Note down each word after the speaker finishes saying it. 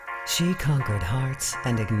She conquered hearts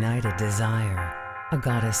and ignited desire, a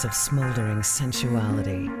goddess of smoldering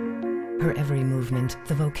sensuality. Her every movement,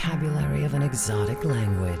 the vocabulary of an exotic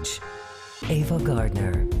language. Ava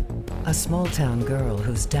Gardner, a small-town girl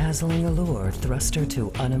whose dazzling allure thrust her to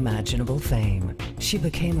unimaginable fame. She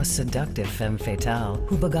became a seductive femme fatale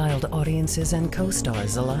who beguiled audiences and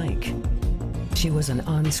co-stars alike. She was an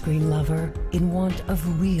on-screen lover in want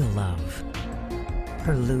of real love.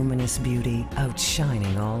 Her luminous beauty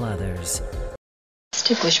outshining all others. It's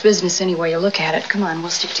ticklish business any way you look at it. Come on, we'll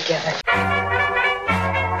stick together.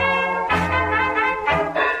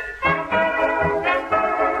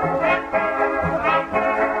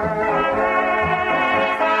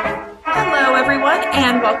 Hello, everyone,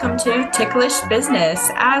 and welcome to Ticklish Business.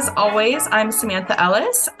 As always, I'm Samantha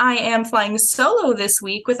Ellis. I am flying solo this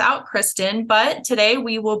week without Kristen, but today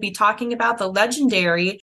we will be talking about the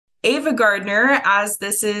legendary Ava Gardner, as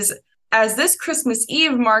this Christmas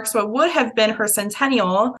Eve marks what would have been her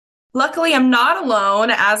centennial. Luckily, I'm not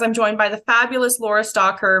alone, as I'm joined by the fabulous Laura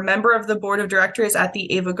Stalker, member of the board of directors at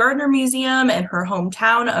the Ava Gardner Museum in her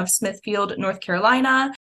hometown of Smithfield, North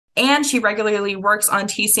Carolina, and she regularly works on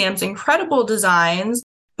TCM's incredible designs.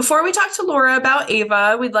 Before we talk to Laura about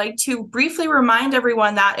Ava, we'd like to briefly remind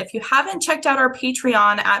everyone that if you haven't checked out our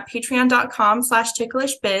Patreon at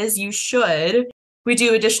patreon.com/ticklishbiz, you should. We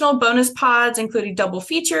do additional bonus pods, including double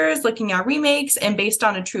features, looking at remakes, and based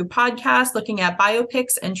on a true podcast, looking at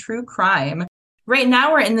biopics and true crime. Right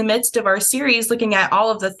now, we're in the midst of our series looking at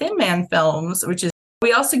all of the Thin Man films,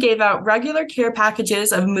 we also gave out regular care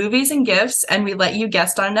packages of movies and gifts, and we let you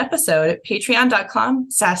guest on an episode at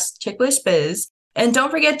patreon.com/ticklishbiz. And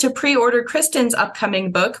don't forget to pre-order Kristen's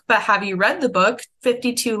upcoming book, But Have You Read the Book?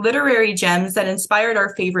 52 Literary Gems That Inspired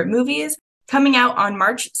Our Favorite Movies, coming out on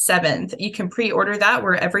March 7th. You can pre-order that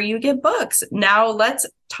wherever you get books. Now let's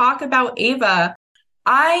talk about Ava.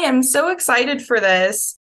 I am so excited for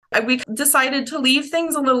this. We decided to leave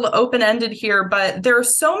things a little open-ended here, but there are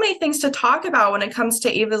so many things to talk about when it comes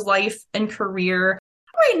to Ava's life and career.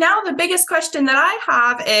 Right now, the biggest question that I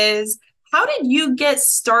have is, how did you get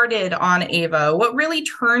started on Ava? What really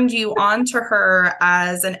turned you on to her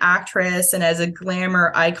as an actress and as a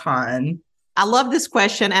glamour icon? I love this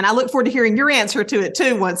question, and I look forward to hearing your answer to it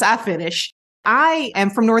too once I finish. I am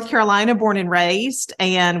from North Carolina, born and raised,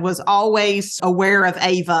 and was always aware of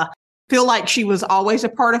Ava. Feel like she was always a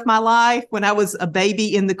part of my life. When I was a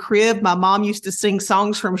baby in the crib, my mom used to sing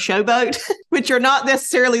songs from Showboat, which are not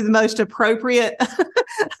necessarily the most appropriate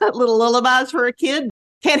little lullabies for a kid.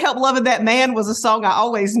 Can't Help Loving That Man was a song I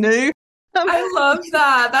always knew. I love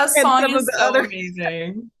that. That song is so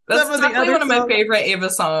amazing. That's definitely one of my favorite Ava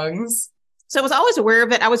songs. So I was always aware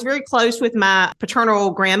of it. I was very close with my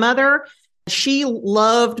paternal grandmother. She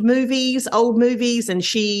loved movies, old movies, and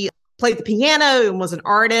she played the piano and was an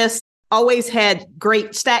artist. Always had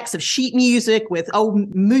great stacks of sheet music with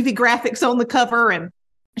old movie graphics on the cover. And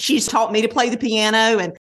she's taught me to play the piano.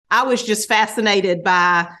 And I was just fascinated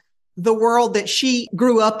by the world that she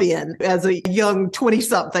grew up in as a young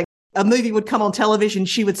 20-something. A movie would come on television.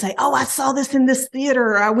 She would say, "Oh, I saw this in this theater.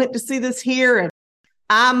 Or I went to see this here." And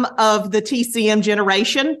I'm of the TCM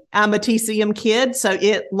generation. I'm a TCM kid. So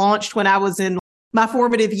it launched when I was in my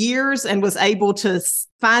formative years and was able to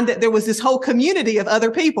find that there was this whole community of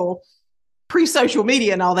other people, pre-social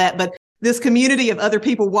media and all that, but this community of other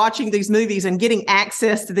people watching these movies and getting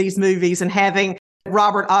access to these movies and having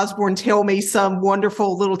Robert Osborne tell me some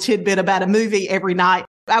wonderful little tidbit about a movie every night.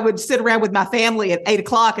 I would sit around with my family at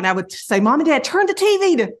 8:00 and I would say, "Mom and Dad, turn the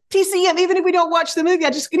TV to TCM. Even if we don't watch the movie, I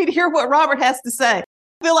just need to hear what Robert has to say."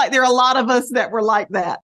 I feel like there are a lot of us that were like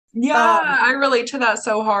that. Yeah, I relate to that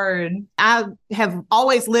so hard. I have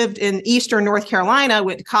always lived in Eastern North Carolina,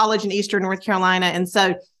 went to college in Eastern North Carolina. And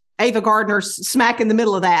so Ava Gardner's smack in the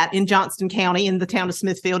middle of that in Johnston County in the town of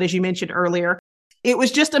Smithfield, as you mentioned earlier. It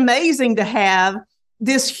was just amazing to have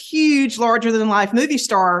this huge, larger than life movie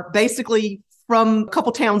star basically from a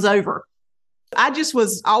couple towns over. I just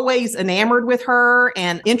was always enamored with her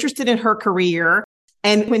and interested in her career.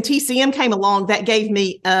 And when TCM came along, that gave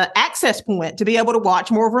me an access point to be able to watch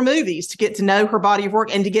more of her movies, to get to know her body of work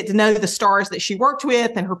and to get to know the stars that she worked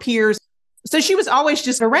with and her peers. So she was always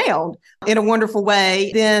just around in a wonderful way.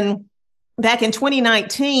 Then back in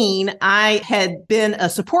 2019, I had been a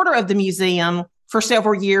supporter of the museum for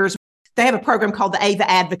several years. They have a program called the Ava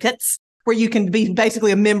Advocates, where you can be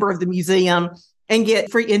basically a member of the museum and get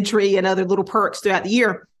free entry and other little perks throughout the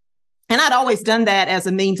year. And I'd always done that as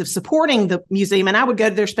a means of supporting the museum, and I would go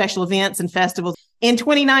to their special events and festivals. In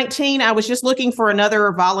 2019, I was just looking for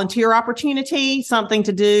another volunteer opportunity, something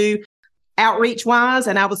to do outreach wise.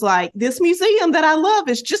 And I was like, this museum that I love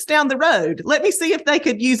is just down the road. Let me see if they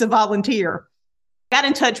could use a volunteer. Got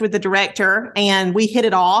in touch with the director and we hit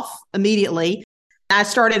it off immediately. I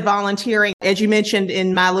started volunteering. As you mentioned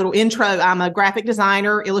in my little intro, I'm a graphic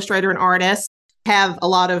designer, illustrator, and artist. Have a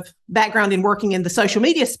lot of background in working in the social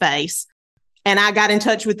media space. And I got in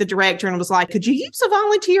touch with the director and was like, could you use a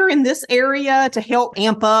volunteer in this area to help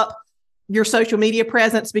amp up your social media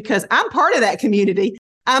presence? Because I'm part of that community.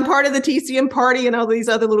 I'm part of the TCM party and all these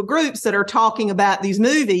other little groups that are talking about these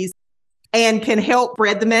movies and can help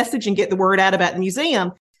spread the message and get the word out about the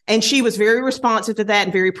museum. And she was very responsive to that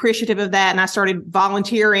and very appreciative of that. And I started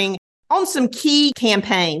volunteering on some key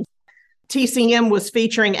campaigns. TCM was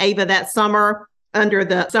featuring Ava that summer under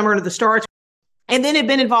the Summer Under the Stars, and then had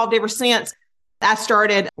been involved ever since. I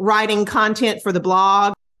started writing content for the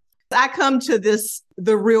blog. I come to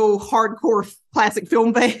the real hardcore classic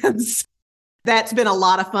film fans. That's been a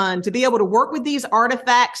lot of fun to be able to work with these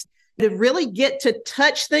artifacts, to really get to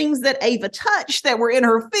touch things that Ava touched that were in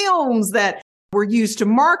her films, that were used to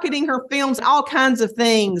marketing her films, all kinds of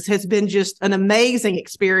things. Has been just an amazing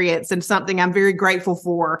experience and something I'm very grateful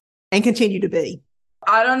for and continue to be.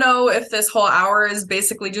 I don't know if this whole hour is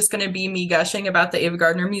basically just going to be me gushing about the Ava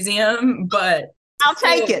Gardner Museum, but I'll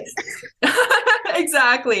take it.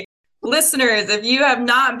 Exactly. Listeners, if you have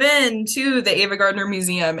not been to the Ava Gardner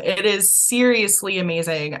Museum, it is seriously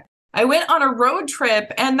amazing. I went on a road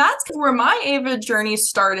trip, and that's where my Ava journey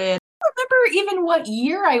started. I don't remember even what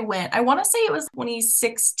year I went. I want to say it was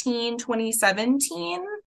 2016, 2017.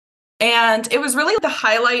 And it was really the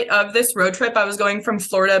highlight of this road trip. I was going from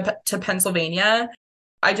Florida to Pennsylvania.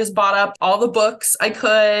 I just bought up all the books I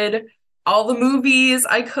could, all the movies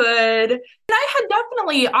I could. And I had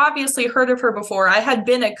definitely, obviously heard of her before. I had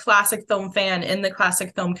been a classic film fan in the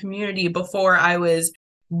classic film community before I was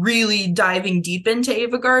really diving deep into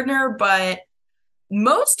Ava Gardner. But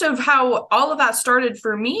most of how all of that started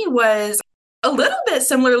for me was a little bit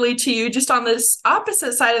similarly to you, just on this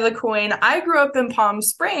opposite side of the coin. I grew up in Palm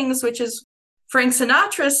Springs, which is Frank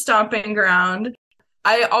Sinatra's stomping ground.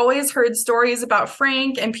 I always heard stories about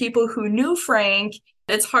Frank and people who knew Frank.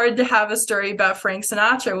 It's hard to have a story about Frank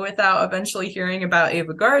Sinatra without eventually hearing about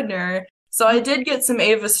Ava Gardner. So I did get some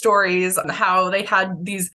Ava stories on how they had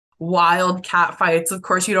these wild cat fights. Of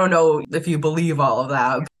course, you don't know if you believe all of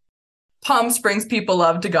that. Palm Springs people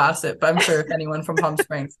love to gossip, I'm sure, if anyone from Palm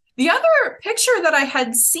Springs. The other picture that I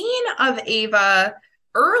had seen of Ava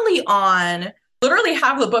early on, literally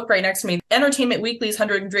have the book right next to me, Entertainment Weekly's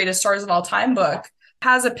 100 Greatest Stars of All Time book,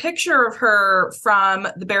 has a picture of her from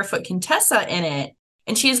The Barefoot Contessa in it.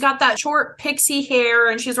 And she's got that short pixie hair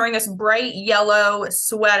and she's wearing this bright yellow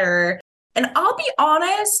sweater. And I'll be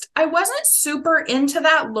honest, I wasn't super into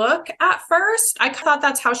that look at first. I thought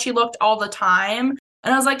that's how she looked all the time.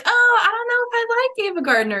 And I was like, oh, I don't know if I like Ava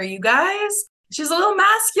Gardner, you guys. She's a little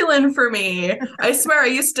masculine for me. I swear I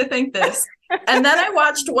used to think this. And then I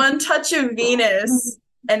watched One Touch of Venus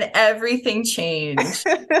and everything changed.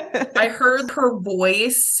 I heard her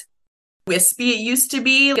voice wispy. It used to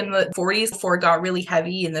be in the 40s before it got really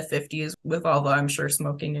heavy in the 50s with all the, I'm sure,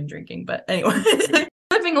 smoking and drinking. But anyway,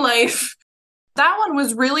 living life. That one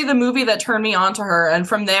was really the movie that turned me on to her. And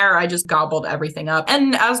from there, I just gobbled everything up.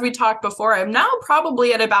 And as we talked before, I'm now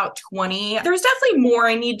probably at about 20. There's definitely more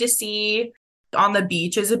I need to see. On the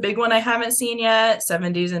Beach is a big one I haven't seen yet.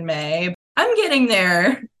 70s in May. I'm getting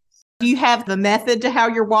there. Do you have the method to how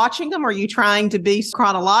you're watching them? Are you trying to be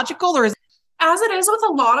chronological, or is as it is with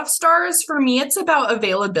a lot of stars, for me, it's about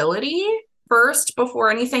availability. First, before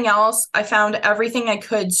anything else, I found everything I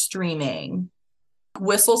could streaming.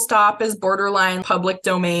 Whistle Stop is borderline public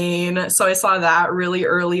domain, so I saw that really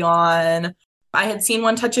early on. I had seen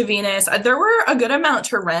One Touch of Venus. There were a good amount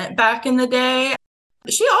to rent back in the day.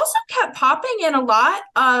 She also kept popping in a lot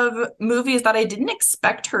of movies that I didn't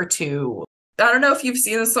expect her to. I don't know if you've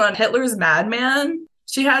seen this one, Hitler's Madman.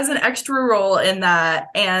 She has an extra role in that,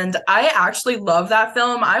 and I actually love that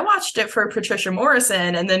film. I watched it for Patricia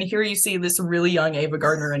Morrison, and then here you see this really young Ava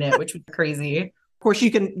Gardner in it, which was crazy. Of course,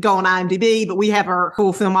 you can go on IMDb, but we have our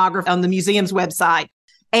full filmography on the museum's website.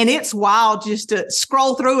 And it's wild just to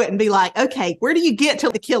scroll through it and be like, okay, where do you get to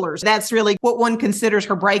The Killers? That's really what one considers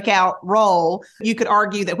her breakout role. You could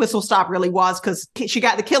argue that Whistle Stop really was because she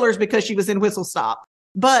got The Killers because she was in Whistle Stop.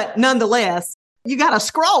 But nonetheless, you got to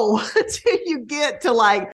scroll till you get to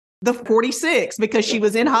like the 46 because she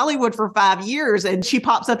was in Hollywood for 5 years and she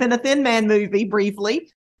pops up in a Thin Man movie briefly.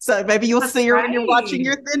 So maybe you'll see her when you're watching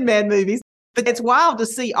your Thin Man movies. But it's wild to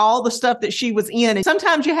see all the stuff that she was in. And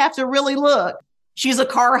sometimes you have to really look. She's a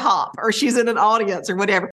car hop or she's in an audience or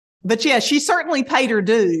whatever. But yeah, she certainly paid her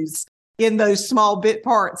dues in those small bit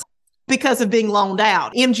parts. because of being loaned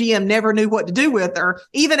out. MGM never knew what to do with her.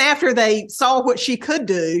 Even after they saw what she could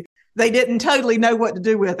do, they didn't totally know what to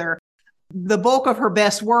do with her. The bulk of her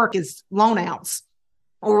best work is loan outs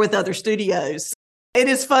or with other studios. It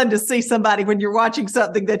is fun to see somebody when you're watching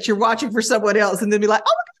something that you're watching for someone else and then be like,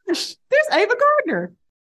 oh my gosh, there's Ava Gardner.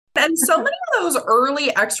 And so many of those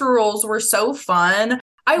early extra roles were so fun.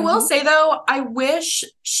 I will say, though, I wish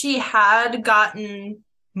she had gotten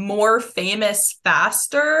more famous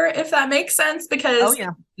faster, if that makes sense, because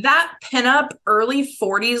that pinup early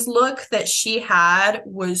 40s look that she had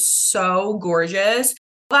was so gorgeous.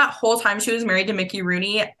 That whole time she was married to Mickey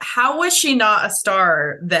Rooney, how was she not a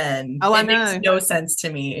star then? Oh, I know. It makes no sense to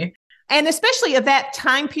me. And especially of that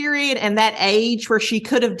time period and that age where she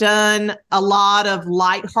could have done a lot of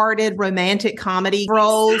lighthearted romantic comedy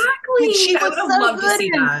roles. Exactly. She I would have loved to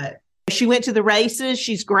see that. She went to the races.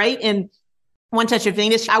 She's great in One Touch of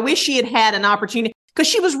Venus. I wish she had had an opportunity because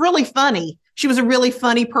she was really funny. She was a really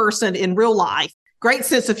funny person in real life. Great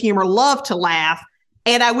sense of humor, loved to laugh.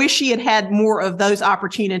 And I wish she had had more of those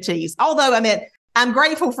opportunities. Although, I mean, I'm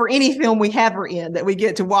grateful for any film we have her in that we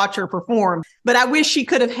get to watch her perform. But I wish she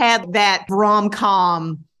could have had that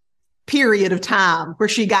rom-com period of time where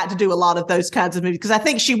she got to do a lot of those kinds of movies, because I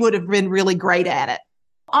think she would have been really great at it.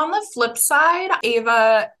 On the flip side,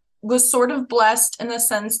 Ava was sort of blessed in the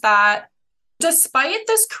sense that despite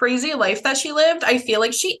this crazy life that she lived, I feel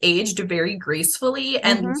like she aged very gracefully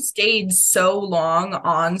and stayed so long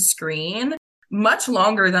on screen, much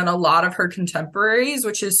longer than a lot of her contemporaries,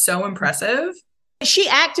 which is so impressive. She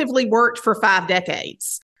actively worked for 5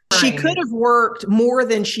 decades. Right. She could have worked more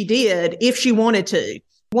than she did if she wanted to.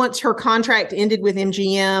 Once her contract ended with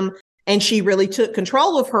MGM and she really took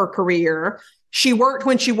control of her career, she worked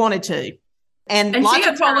when she wanted to. And she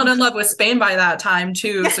had fallen in love with Spain by that time,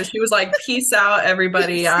 too. So she was like, peace out,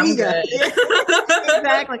 everybody. I'm good.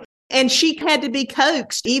 Exactly. And she had to be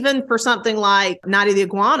coaxed, even for something like Night of the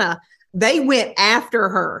Iguana. They went after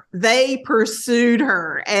her. They pursued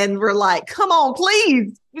her and were like, come on,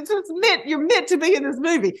 please. You're meant to be in this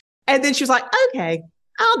movie. And then she was like, okay,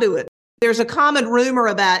 I'll do it. There's a common rumor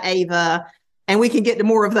about Ava, and we can get to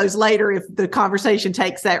more of those later if the conversation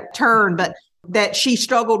takes that turn, but that she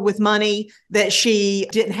struggled with money, that she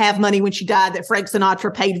didn't have money when she died, that Frank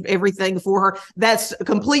Sinatra paid everything for her. That's a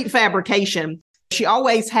complete fabrication. She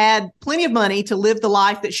always had plenty of money to live the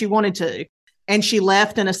life that she wanted to. And she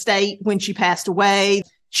left an estate when she passed away.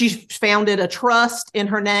 She founded a trust in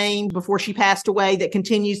her name before she passed away that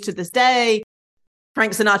continues to this day.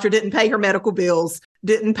 Frank Sinatra didn't pay her medical bills,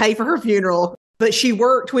 didn't pay for her funeral, but she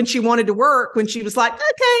worked when she wanted to work, when she was like,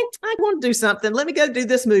 okay, I want to do something. Let me go do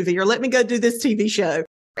this movie or let me go do this TV show.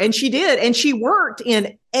 And she did. And she worked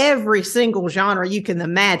in every single genre you can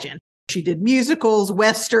imagine. She did musicals,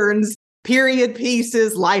 westerns, period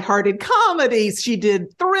pieces, lighthearted comedies. She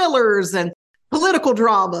did thrillers and political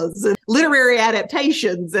dramas and literary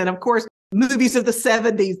adaptations. And of course, movies of the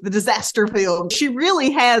 70s, the disaster films. She really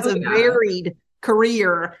has a varied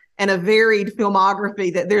career and a varied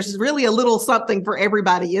filmography that there's really a little something for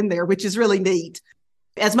everybody in there, which is really neat.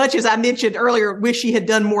 As much as I mentioned earlier, wish she had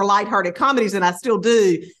done more lighthearted comedies, and I still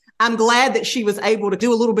do, I'm glad that she was able to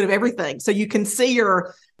do a little bit of everything. So you can see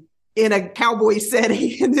her in a cowboy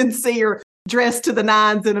setting and then see her dressed to the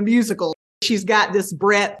nines in a musical. She's got this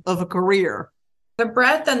breadth of a career. The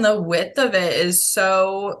breadth and the width of it is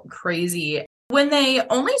so crazy. When they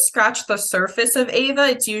only scratch the surface of Ava,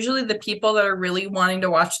 it's usually the people that are really wanting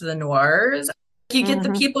to watch the noirs. You get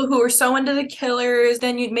the people who are so into the killers,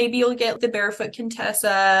 then you'll get the Barefoot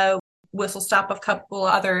Contessa, Whistle Stop, a couple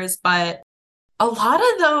others. But a lot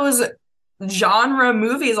of those genre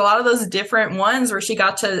movies, a lot of those different ones where she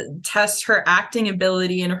got to test her acting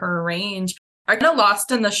ability and her range are kind of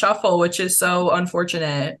lost in the shuffle, which is so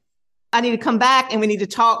unfortunate. I need to come back and we need to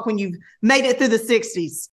talk when you've made it through the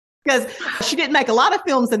 60s. Because she didn't make a lot of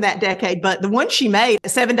films in that decade, but the one she made,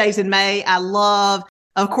 7 Days in May, I love.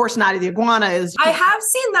 Of course, Night of the Iguana is. I have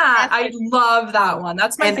seen that. I love that one.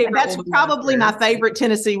 That's my favorite. That's probably my favorite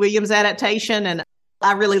Tennessee Williams adaptation. And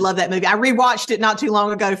I really love that movie. I rewatched it not too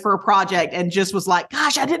long ago for a project and just was like,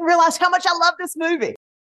 gosh, I didn't realize how much I love this movie.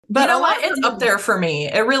 But you know what? It's up there for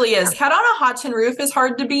me. It really is. Cat on a Hot Tin Roof is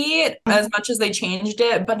hard to beat as much as they changed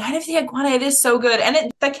it. But Night of the Iguana, it is so good.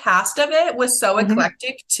 And the cast of it was so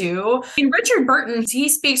eclectic too. I mean, Richard Burton, he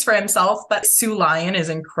speaks for himself, but Sue Lyon is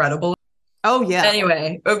incredible. Oh, yeah.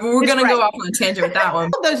 Anyway, we're going to go off on a tangent with that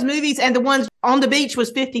one. Those movies and the ones On the Beach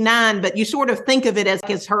was 59, but you sort of think of it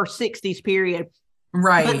as her 60s period.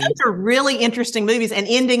 Right. But those are really interesting movies, and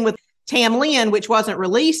ending with Tam Lin, which wasn't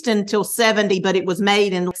released until 70, but it was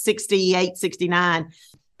made in 68, 69.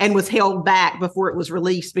 and was held back before it was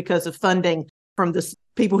released because of funding from the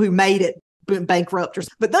people who made it bankrupt.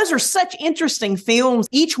 But those are such interesting films.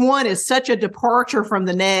 Each one is such a departure from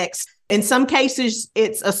the next. In some cases,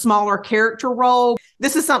 it's a smaller character role.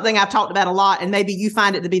 This is something I've talked about a lot, and maybe you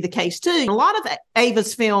find it to be the case too. A lot of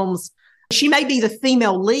Ava's films, she may be the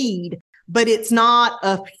female lead, but it's not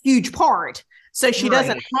a huge part. So she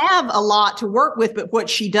doesn't have a lot to work with, but what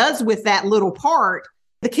she does with that little part,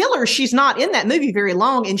 The Killers, she's not in that movie very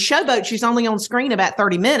long. In Showboat, she's only on screen about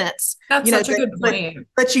 30 minutes. That's such a good point.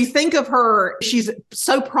 But you think of her, she's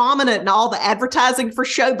so prominent in all the advertising for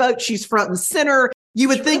Showboat. She's front and center. You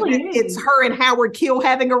would think it's her and Howard Keel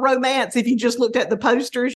having a romance if you just looked at the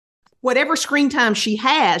posters. Whatever screen time she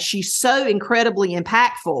has, she's so incredibly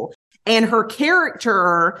impactful. And her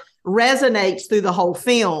character resonates through the whole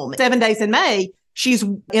film. 7 Days in May, she's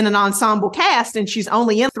in an ensemble cast and she's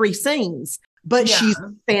only in 3 scenes. But she's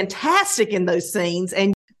fantastic in those scenes.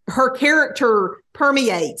 And her character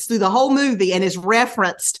permeates through the whole movie and is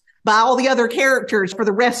referenced by all the other characters for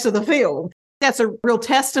the rest of the film. That's a real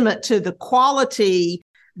testament to the quality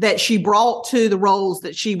that she brought to the roles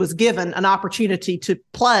that she was given an opportunity to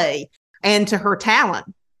play and to her talent.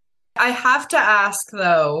 I have to ask,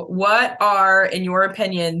 though, what are, in your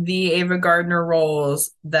opinion, the Ava Gardner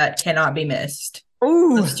roles that cannot be missed?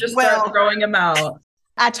 Ooh, let's just start throwing them out.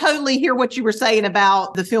 I totally hear what you were saying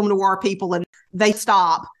about the film noir people, and they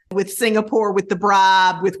stop with Singapore, with The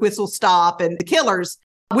Bribe, with Whistle Stop, and The Killers,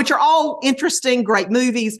 which are all interesting, great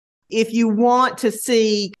movies. If you want to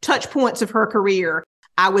see touch points of her career,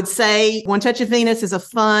 I would say One Touch of Venus is a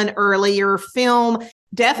fun earlier film.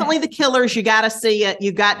 Definitely The Killers. You got to see it.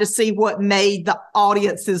 You got to see what made the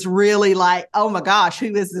audiences really like, oh my gosh,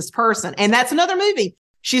 who is this person? And that's another movie.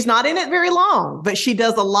 She's not in it very long, but she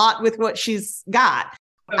does a lot with what she's got.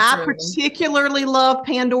 I particularly love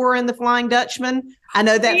Pandora and the Flying Dutchman. I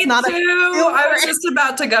know that's not a film. I was just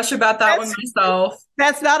about to gush about that one myself.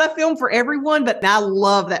 That's not a film for everyone, but I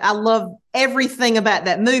love that. I love everything about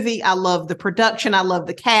that movie. I love the production. I love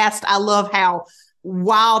the cast. I love how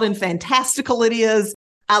wild and fantastical it is.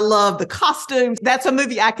 I love the costumes. That's a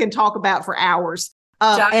movie I can talk about for hours.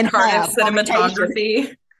 And Cardiff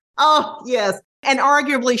cinematography. Oh, yes. And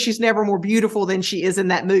arguably, she's never more beautiful than she is in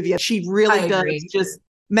that movie. She really does just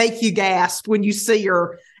make you gasp when you see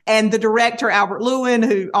her. And the director, Albert Lewin,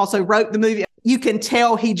 who also wrote the movie, you can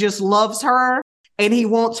tell he just loves her and he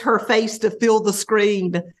wants her face to fill the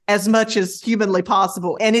screen as much as humanly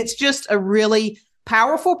possible. And it's just a really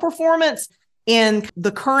powerful performance in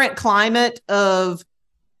the current climate of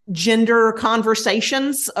gender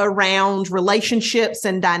conversations around relationships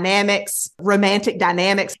and dynamics, romantic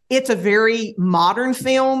dynamics. It's a very modern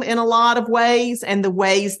film in a lot of ways, and the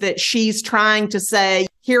ways that she's trying to say,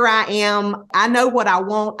 here I am. I know what I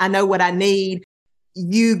want. I know what I need.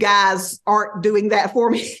 You guys aren't doing that for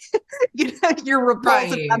me. You're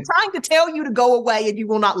repulsive. Right. I'm trying to tell you to go away and you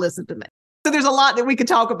will not listen to me. So there's a lot that we could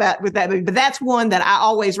talk about with that movie, but that's one that I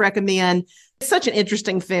always recommend. It's such an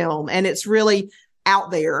interesting film, and it's really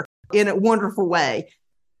out there in a wonderful way.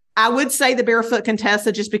 I would say The Barefoot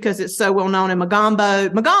Contessa just because it's so well known, and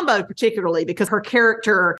Mogambo particularly because her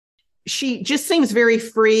character, she just seems very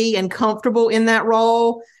free and comfortable in that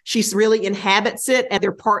role. She really inhabits it, and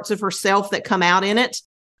there are parts of herself that come out in it.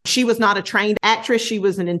 She was not a trained actress. She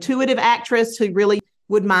was an intuitive actress who really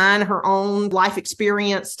would mine her own life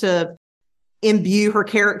experience to imbue her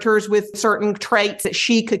characters with certain traits that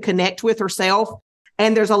she could connect with herself.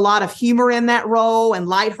 And there's a lot of humor in that role and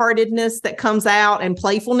lightheartedness that comes out and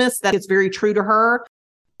playfulness that is very true to her.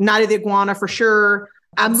 Night of the Iguana for sure.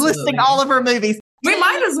 I'm listing all of her movies. We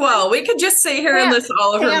might as well. We could just sit here and list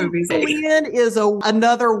all of her movies. Lynn is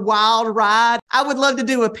another wild ride. I would love to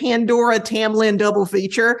do a Pandora Tamlin double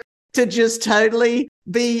feature to just totally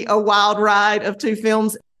be a wild ride of 2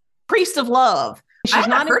 films. Priest of Love. She's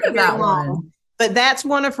not heard of that one. But that's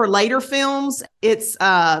one of her later films. It's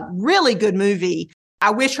a really good movie. I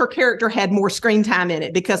wish her character had more screen time in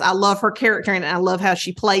it because I love her character and I love how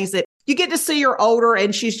she plays it. You get to see her older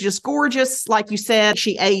and she's just gorgeous. Like you said,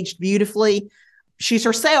 she aged beautifully. She's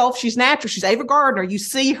herself. She's natural. She's Ava Gardner. You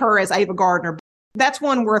see her as Ava Gardner. That's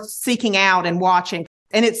one worth seeking out and watching.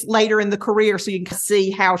 And it's later in the career, so you can see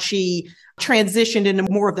how she transitioned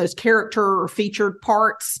into more of those character or featured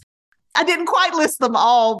parts. I didn't quite list them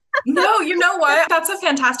all. No, you know what? That's a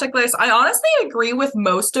fantastic list. I honestly agree with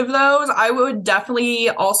most of those. I would definitely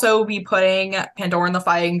also be putting Pandora and the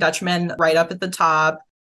Flying Dutchman right up at the top.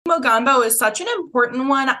 Mogambo is such an important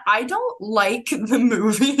one. I don't like the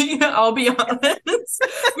movie. I'll be honest.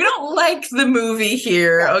 We don't like the movie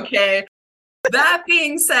here, okay? That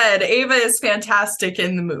being said, Ava is fantastic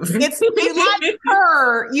in the movie.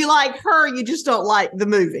 You like her, you just don't like the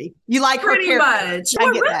movie. You like her pretty much.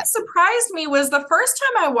 What really surprised me was the first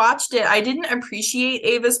time I watched it, I didn't appreciate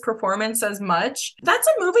Ava's performance as much. That's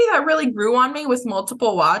a movie that really grew on me with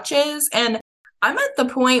multiple watches, and I'm at the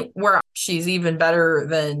point where she's even better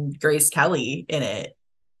than Grace Kelly in it.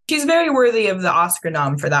 She's very worthy of the Oscar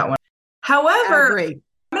nom for that one. However,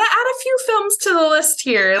 I'm going to add a few films to the list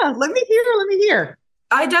here. Yeah, let me hear.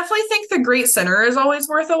 I definitely think The Great Sinner is always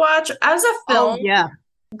worth a watch. As a film,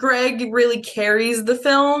 Greg really carries the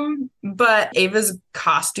film, but Ava's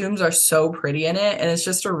costumes are so pretty in it, and it's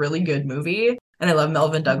just a really good movie. And I love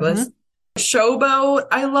Melvin Douglas. Showboat,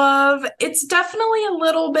 I love. It's definitely a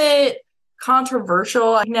little bit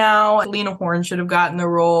controversial now. Lena Horne should have gotten the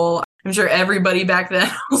role. I'm sure everybody back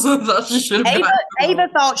then also thought she should have. Ava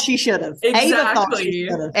thought she should have. Exactly. Ava thought she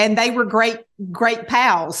should have. And they were great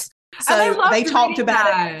pals. So they talked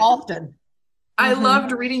about it often. I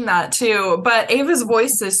loved reading that too. But Ava's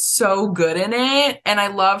voice is so good in it. And I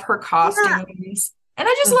love her costumes. And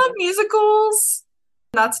I just love musicals.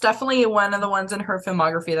 That's definitely one of the ones in her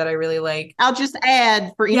filmography that I really like. I'll just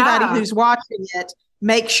add for anybody who's watching it,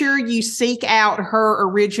 make sure you seek out her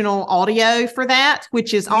original audio for that,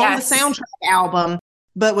 which is on the soundtrack album,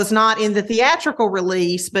 but was not in the theatrical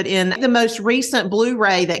release, but in the most recent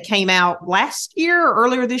Blu-ray that came out last year or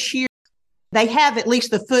earlier this year. They have at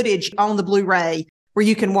least the footage on the Blu-ray where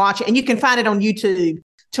you can watch it, and you can find it on YouTube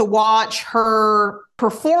to watch her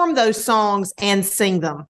perform those songs and sing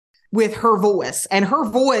them with her voice. And her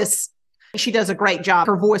voice, she does a great job.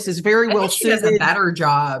 Her voice is very well suited. She does a better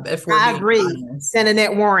job, if we're I agree, than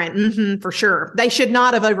Annette Warren, for sure. They should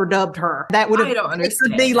not have overdubbed her. That would have, I don't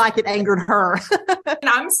understand. It would be like it angered her. And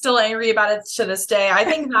I'm still angry about it to this day. I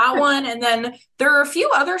think that one, and then there are a few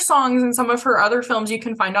other songs in some of her other films you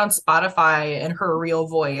can find on Spotify in her real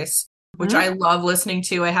voice, which I love listening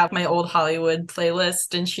to. I have my old Hollywood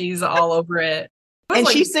playlist, and she's all over it. And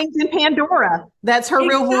she sings in Pandora. That's her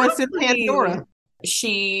real voice in Pandora.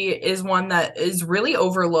 She is one that is really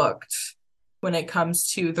overlooked when it comes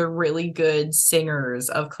to the really good singers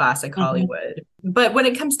of classic Hollywood. But when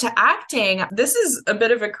it comes to acting, this is a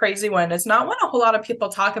bit of a crazy one. It's not one a whole lot of people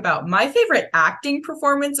talk about. My favorite acting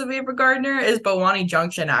performance of Ava Gardner is Bhowani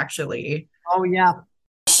Junction, actually. Oh, yeah.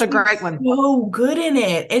 It's a great one. So good in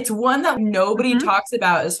it. It's one that nobody talks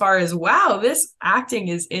about as far as, wow, this acting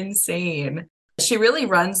is insane. She really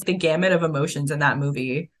runs the gamut of emotions in that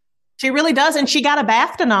movie. She really does. And she got a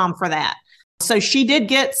BAFTA nom for that. So she did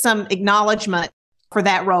get some acknowledgement for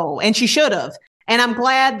that role, and she should have. And I'm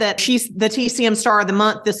glad that she's the TCM Star of the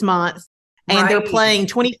Month this month. And they're playing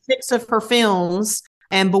 26 of her films,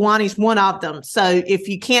 and Bhowani's one of them. So if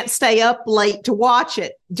you can't stay up late to watch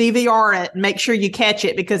it, DVR it and make sure you catch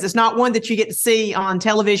it, because it's not one that you get to see on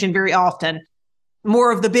television very often.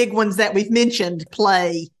 More of the big ones that we've mentioned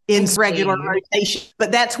play in regular rotation.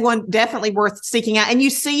 But that's one definitely worth seeking out. And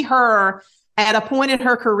you see her at a point in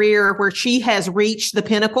her career where she has reached the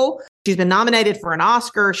pinnacle. She's been nominated for an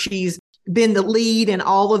Oscar. She's been the lead in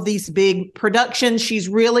all of these big productions. She's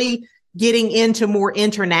really getting into more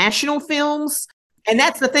international films. And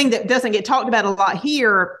that's the thing that doesn't get talked about a lot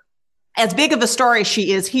here. As big of a star as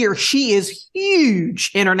she is here, she is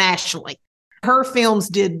huge internationally. Her films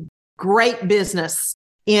did great business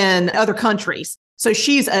in other countries. So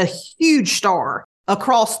she's a huge star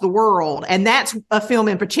across the world. And that's a film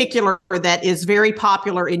in particular that is very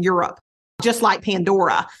popular in Europe, just like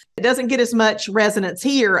Pandora. It doesn't get as much resonance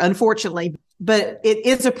here, unfortunately, but it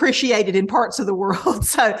is appreciated in parts of the world.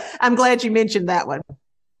 So I'm glad you mentioned that one.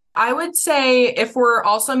 I would say, if we're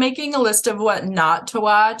also making a list of what not to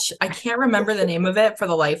watch, I can't remember the name of it for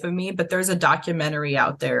the life of me, but there's a documentary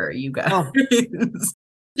out there, you guys. Oh.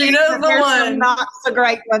 You know the one. Some not so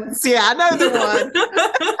great ones. Yeah, I know the one.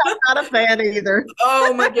 I'm not a fan either.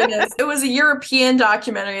 Oh my goodness. It was a European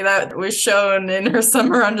documentary that was shown in her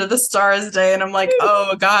Summer Under the Stars day. And I'm like,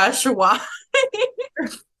 oh gosh, why?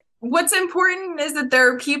 What's important is that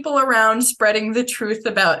there are people around spreading the truth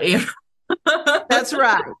about Ava. That's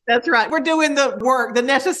right. That's right. We're doing the work, the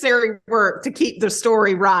necessary work to keep the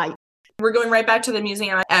story right. We're going right back to the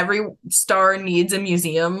museum. Every star needs a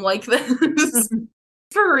museum like this.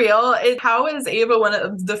 For real, how is Ava one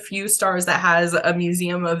of the few stars that has a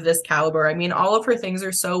museum of this caliber? I mean, all of her things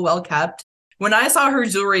are so well kept. When I saw her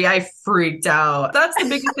jewelry, I freaked out. That's the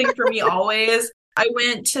biggest thing for me always. I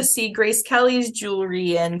went to see Grace Kelly's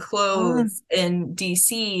jewelry and clothes in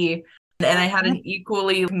DC, and I had an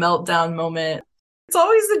equally meltdown moment. It's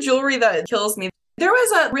always the jewelry that kills me. There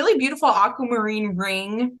was a really beautiful aquamarine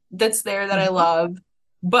ring that's there that I love.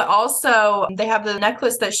 But also, they have the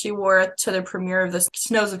necklace that she wore to the premiere of the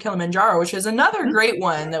Snows of Kilimanjaro, which is another great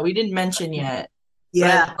one that we didn't mention yet.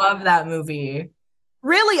 Yeah. But I love that movie.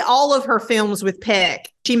 Really, all of her films with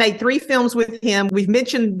Peck. She made 3 films with him. We've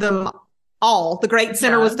mentioned them all. The Great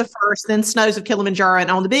Sinner was the first, then Snows of Kilimanjaro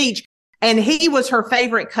and On the Beach. And he was her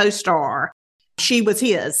favorite co-star. She was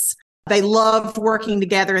his. They loved working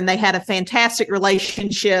together, and they had a fantastic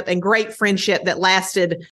relationship and great friendship that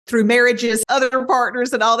lasted through marriages, other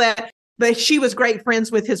partners and all that. But she was great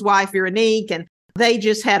friends with his wife, Veronique, and they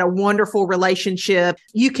just had a wonderful relationship.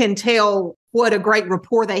 You can tell what a great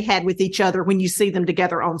rapport they had with each other when you see them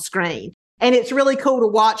together on screen. And it's really cool to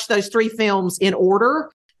watch those 3 films in order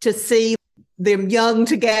to see them young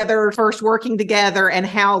together, first working together, and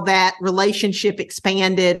how that relationship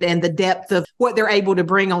expanded and the depth of what they're able to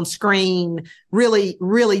bring on screen really,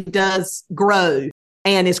 really does grow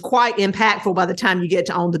and is quite impactful by the time you get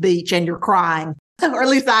to On the Beach and you're crying. Or at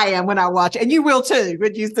least I am when I watch it. And you will too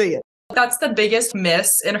when you see it. That's the biggest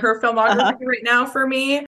miss in her filmography right now for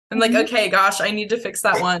me. I'm like, okay, gosh, I need to fix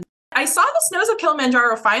that one. I saw the Snows of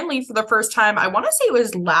Kilimanjaro finally for the first time. I want to say it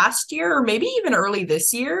was last year or maybe even early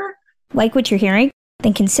this year. Like what you're hearing?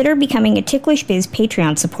 Then consider becoming a Ticklish Biz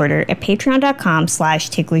Patreon supporter at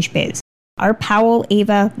patreon.com/ticklishbiz. Our Powell,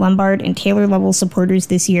 Ava, Lombard, and Taylor level supporters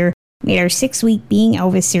this year made our 6-week Being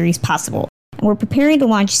Elvis series possible, and we're preparing to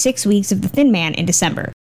launch 6 weeks of The Thin Man in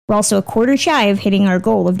December. We're also a quarter shy of hitting our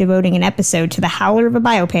goal of devoting an episode to the howler of a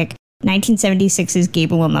biopic, 1976's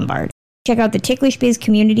Gable and Lombard. Check out the Ticklish Biz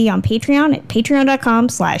community on Patreon at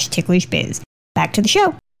patreon.com/ticklishbiz. Back to the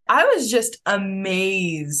show. I was just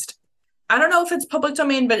amazed. I don't know if it's public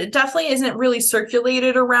domain, but it definitely isn't really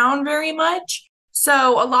circulated around very much.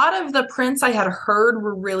 So a lot of the prints I had heard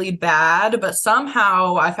were really bad, but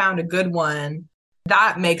somehow I found a good one.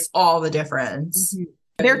 That makes all the difference.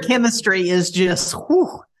 Their chemistry is just,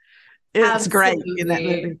 it's Absolutely great in that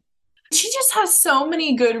movie. She just has so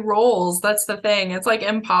many good roles. That's the thing. It's like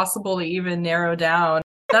impossible to even narrow down.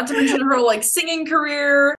 Not to mention her like singing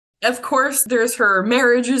career. Of course, there's her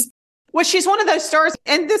marriages. Well, she's one of those stars,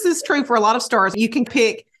 and this is true for a lot of stars. You can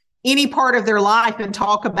pick any part of their life and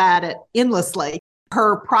talk about it endlessly.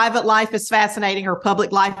 Her private life is fascinating. Her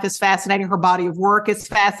public life is fascinating. Her body of work is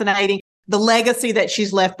fascinating. The legacy that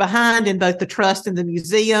she's left behind in both the trust and the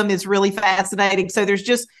museum is really fascinating. So there's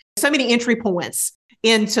just so many entry points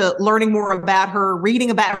into learning more about her,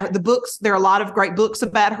 reading about her. The books, there are a lot of great books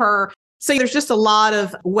about her. So there's just a lot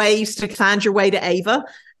of ways to find your way to Ava,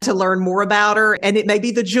 to learn more about her. And it may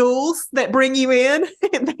be the jewels that bring you in.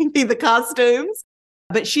 It may be the costumes.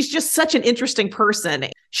 But she's just such an interesting person.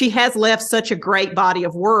 She has left such a great body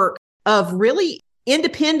of work of really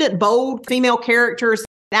independent, bold female characters.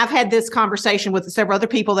 I've had this conversation with several other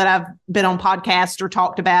people that I've been on podcasts or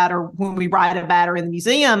talked about, or when we write about her in the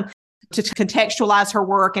museum, to contextualize her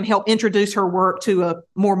work and help introduce her work to a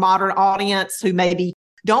more modern audience who maybe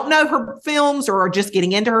don't know her films or are just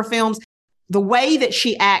getting into her films. The way that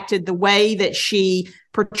she acted, the way that she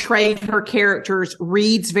portrayed her characters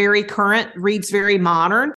reads very current, reads very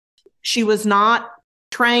modern. She was not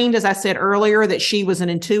trained, as I said earlier, that she was an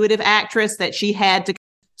intuitive actress, that she had to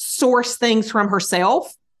source things from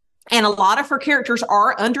herself. And a lot of her characters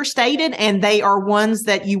are understated, and they are ones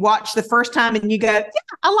that you watch the first time and you go, yeah,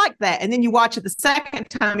 I like that. And then you watch it the second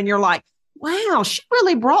time and you're like, wow, she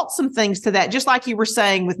really brought some things to that. Just like you were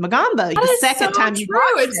saying with Mogambo, the second time you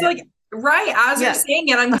watch it's like, right, as you're saying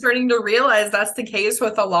it, I'm starting to realize that's the case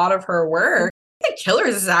with a lot of her work. The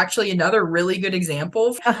Killers is actually another really good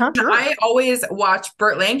example. Sure. I always watch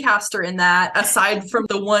Burt Lancaster in that, aside from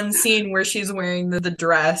the one scene where she's wearing the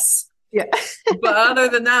dress. Yeah. But other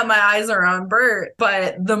than that, my eyes are on Burt.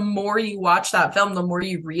 But the more you watch that film, the more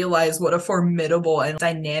you realize what a formidable and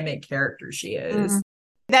dynamic character she is. Mm-hmm.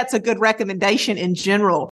 That's a good recommendation in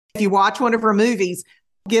general. If you watch one of her movies,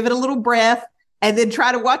 give it a little breath and then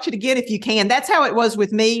try to watch it again if you can. That's how it was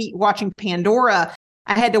with me watching Pandora.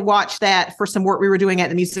 I had to watch that for some work we were doing at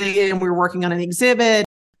the museum. We were working on an exhibit,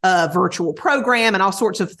 a virtual program, and all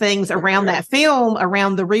sorts of things around that film,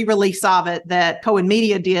 around the re-release of it that Cohen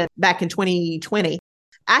Media did back in 2020.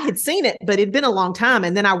 I had seen it, but it'd been a long time.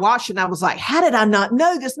 And then I watched it and I was like, how did I not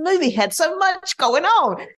know this movie had so much going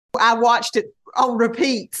on? I watched it on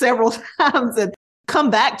repeat several times and come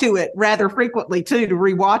back to it rather frequently too, to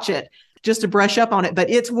rewatch it, just to brush up on it. But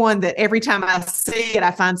it's one that every time I see it,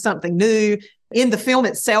 I find something new in the film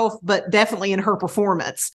itself, but definitely in her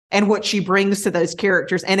performance and what she brings to those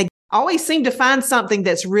characters. And I always seem to find something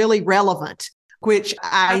that's really relevant, which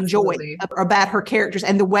I enjoy about her characters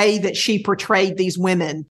and the way that she portrayed these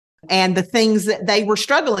women and the things that they were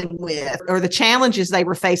struggling with, or the challenges they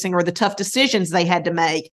were facing, or the tough decisions they had to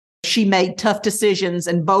make. She made tough decisions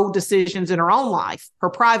and bold decisions in her own life, her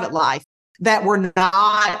private life, that were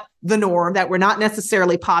not the norm, that were not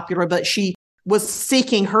necessarily popular, but she was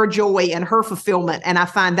seeking her joy and her fulfillment. And I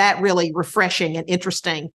find that really refreshing and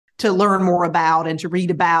interesting to learn more about and to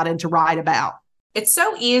read about and to write about. It's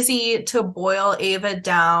so easy to boil Ava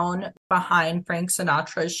down behind Frank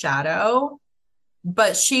Sinatra's shadow,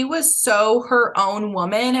 but she was so her own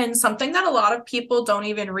woman. And something that a lot of people don't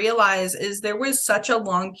even realize is there was such a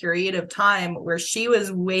long period of time where she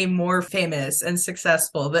was way more famous and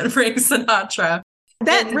successful than Frank Sinatra.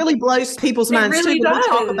 That really blows people's minds really too when we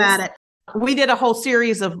talk does. about it. We did a whole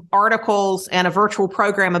series of articles and a virtual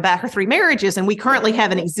program about her three marriages, and we currently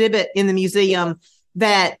have an exhibit in the museum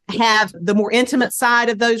that have the more intimate side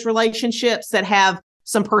of those relationships, that have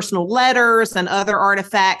some personal letters and other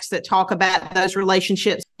artifacts that talk about those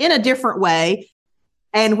relationships in a different way.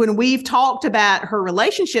 And when we've talked about her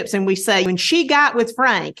relationships and we say, when she got with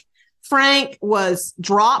Frank, Frank was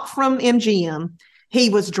dropped from MGM. He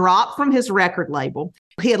was dropped from his record label.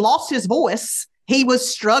 He had lost his voice. He was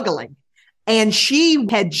struggling. And she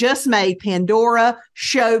had just made Pandora,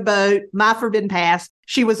 Showboat, My Forbidden Past.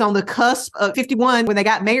 She was on the cusp of 51 when they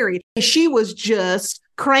got married. She was just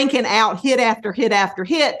cranking out hit after hit after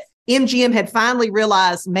hit. MGM had finally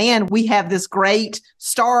realized, man, we have this great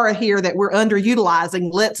star here that we're underutilizing.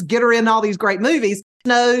 Let's get her in all these great movies.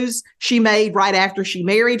 Knows she made right after she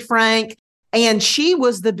married Frank. And she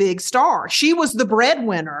was the big star. She was the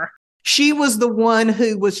breadwinner. She was the one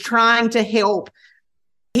who was trying to help.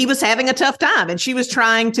 He was having a tough time, and she was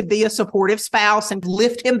trying to be a supportive spouse and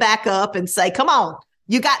lift him back up and say, come on,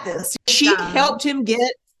 you got this. She helped him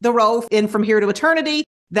get the role in From Here to Eternity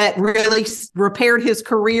that really repaired his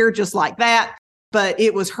career just like that. But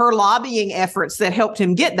it was her lobbying efforts that helped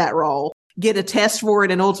him get that role, get a test for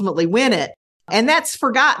it, and ultimately win it. And that's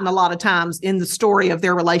forgotten a lot of times in the story of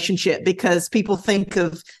their relationship because people think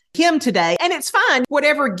of him today. And it's fine.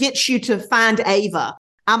 Whatever gets you to find Ava,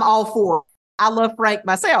 I'm all for. I love Frank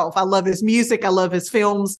myself. I love his music. I love his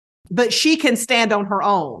films. But she can stand on her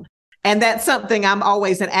own. And that's something I'm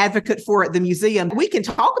always an advocate for at the museum. We can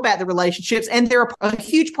talk about the relationships, and they're a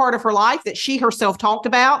huge part of her life that she herself talked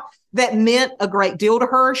about that meant a great deal to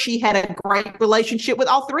her. She had a great relationship with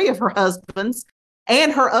all three of her husbands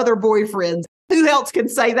and her other boyfriends. Who else can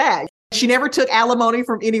say that? She never took alimony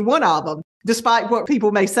from any one of them, despite what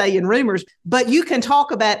people may say in rumors. But you can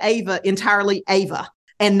talk about Ava entirely Ava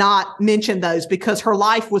and not mention those because her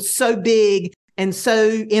life was so big and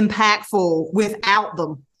so impactful without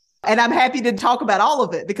them. And I'm happy to talk about all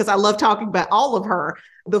of it because I love talking about all of her,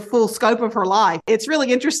 the full scope of her life. It's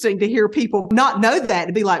really interesting to hear people not know that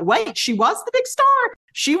and be like, wait, she was the big star.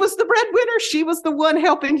 She was the breadwinner. She was the one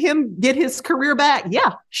helping him get his career back.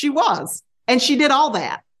 Yeah, she was. And she did all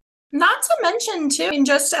that. Not to mention, too, and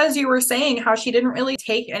just as you were saying, how she didn't really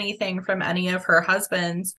take anything from any of her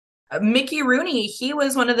husbands. Mickey Rooney, he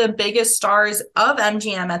was one of the biggest stars of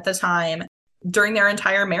MGM at the time. During their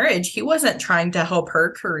entire marriage, he wasn't trying to help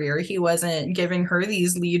her career. He wasn't giving her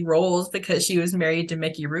these lead roles because she was married to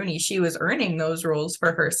Mickey Rooney. She was earning those roles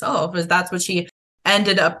for herself, as that's what she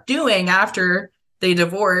ended up doing after they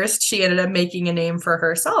divorced. She ended up making a name for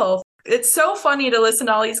herself. It's so funny to listen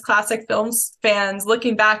to all these classic films fans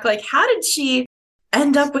looking back, like, how did she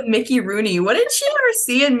end up with Mickey Rooney? What did she ever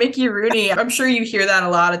see in Mickey Rooney? I'm sure you hear that a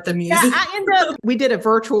lot at the museum. Yeah, we did a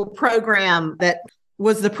virtual program that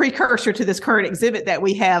was the precursor to this current exhibit that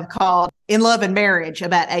we have called In Love and Marriage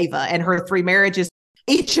about Ava and her three marriages.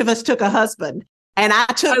 Each of us took a husband, and I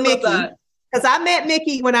took Mickey because I met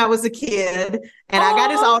Mickey when I was a kid and I got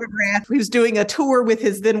his autograph. He was doing a tour with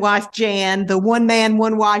his then wife, Jan, the One Man,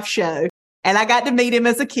 One Wife show. And I got to meet him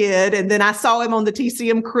as a kid. And then I saw him on the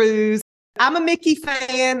TCM cruise. I'm a Mickey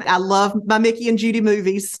fan. I love my Mickey and Judy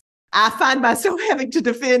movies. I find myself having to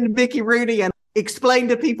defend Mickey Rooney and explain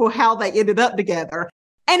to people how they ended up together.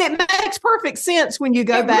 And it makes perfect sense when you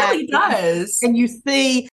go back. It really does. And you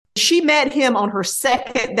see she met him on her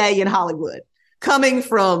second day in Hollywood, coming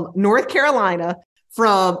from North Carolina,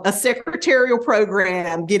 from a secretarial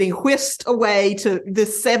program, getting whisked away to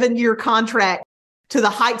this 7-year contract to the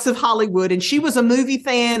heights of Hollywood. And she was a movie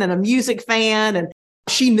fan and a music fan, and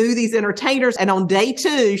she knew these entertainers. And on day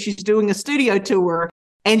 2, she's doing a studio tour,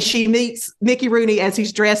 and she meets Mickey Rooney as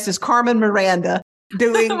he's dressed as Carmen Miranda,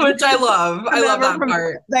 doing which I love. I love that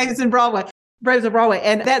part. Braves in Broadway.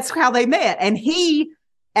 And that's how they met. And he,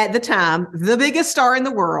 at the time, the biggest star in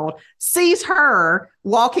the world, sees her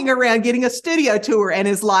walking around getting a studio tour and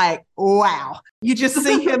is like, wow. You just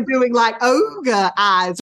see him doing like ogre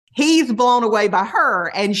eyes. He's blown away by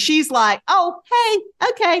her. And she's like, oh, hey,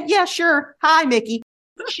 okay, yeah, sure. Hi, Mickey.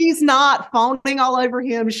 She's not fawning all over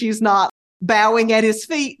him. She's not bowing at his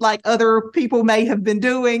feet like other people may have been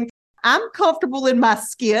doing. I'm comfortable in my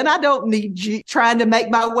skin. I don't need you trying to make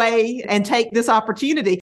my way and take this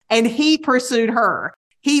opportunity. And he pursued her.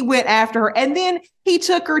 He went after her. And then he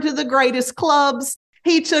took her to the greatest clubs.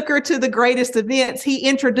 He took her to the greatest events. He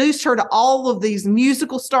introduced her to all of these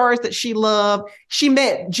musical stars that she loved. She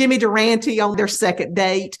met Jimmy Durante on their second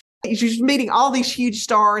date. She was meeting all these huge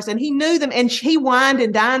stars, and he knew them, and he wined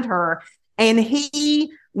and dined her. And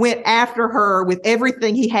he went after her with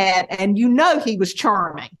everything he had. And you know he was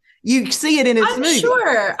charming. You see it in his movie.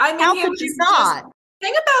 Sure. I mean, how could you not? The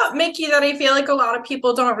thing about Mickey that I feel like a lot of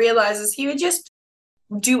people don't realize is he would just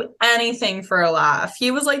do anything for a laugh.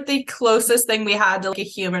 He was like the closest thing we had to like a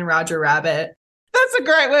human Roger Rabbit. That's a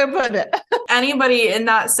great way of putting it. Anybody in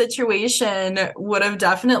that situation would have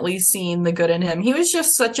definitely seen the good in him. He was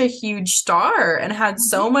just such a huge star and had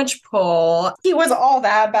so much pull. He was all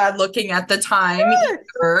that bad looking at the time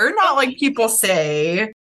either, not like people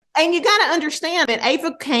say. And you got to understand that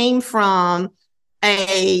Ava came from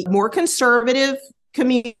a more conservative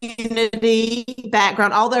community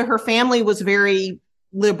background, although her family was very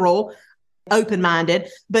liberal, open-minded,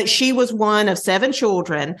 but she was one of 7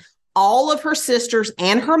 children. All of her sisters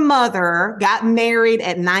and her mother got married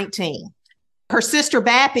at 19. Her sister,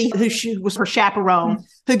 Bappy, who she was her chaperone,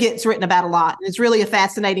 who gets written about a lot, and is really a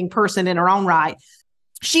fascinating person in her own right.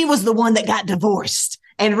 She was the one that got divorced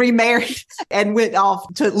and remarried and went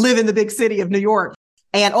off to live in the big city of New York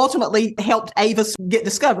and ultimately helped Ava get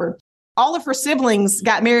discovered. All of her siblings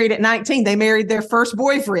got married at 19. They married their first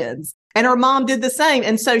boyfriends. And her mom did the same.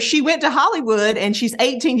 And so she went to Hollywood, and she's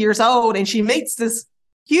 18 years old, and she meets this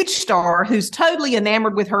huge star who's totally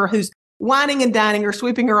enamored with her, who's whining and dining her,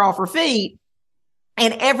 sweeping her off her feet.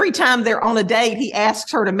 And every time they're on a date, he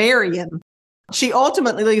asks her to marry him. She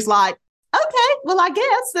ultimately is like, okay, well, I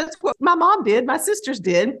guess that's what my mom did. My sisters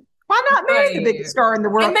did. Why not marry the biggest star in the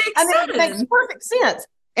world? It makes perfect sense.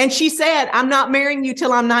 And she said, I'm not marrying you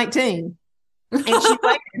till I'm 19. And she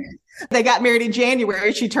waited. They got married in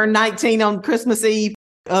January. She turned 19 on Christmas Eve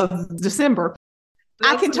of December.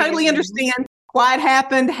 I can totally understand why it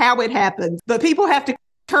happened, how it happened. But people have to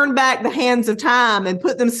turn back the hands of time and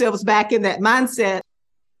put themselves back in that mindset.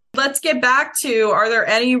 Let's get back to, are there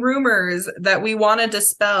any rumors that we want to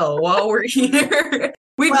dispel while we're here?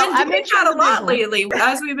 We've been doing that a lot lately.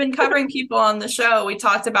 As we've been covering people on the show, we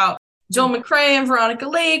talked about Joel McCrea and Veronica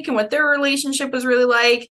Lake and what their relationship was really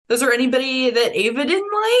like. Was there anybody that Ava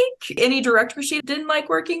didn't like? Any director she didn't like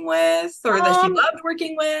working with or that she loved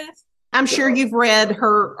working with? I'm sure you've read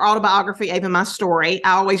her autobiography, Ava My Story.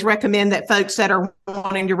 I always recommend that folks that are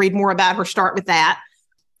wanting to read more about her start with that.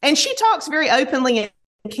 And she talks very openly and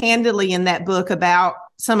candidly in that book about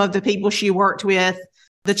some of the people she worked with,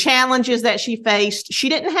 the challenges that she faced. She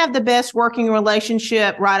didn't have the best working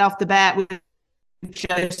relationship right off the bat with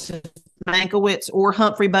Joseph Mankiewicz or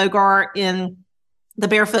Humphrey Bogart in The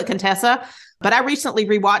Barefoot Contessa. But I recently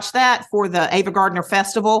rewatched that for the Ava Gardner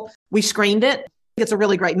Festival. We screened it. It's a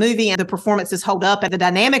really great movie, and the performances hold up, and the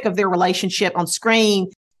dynamic of their relationship on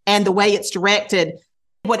screen and the way it's directed,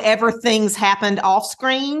 whatever things happened off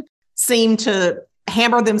screen seemed to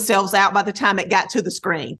hammer themselves out by the time it got to the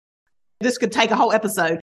screen. This could take a whole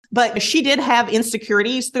episode, but she did have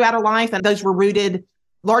insecurities throughout her life, and those were rooted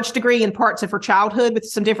large degree in parts of her childhood with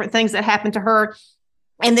some different things that happened to her.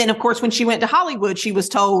 And then, of course, when she went to Hollywood, she was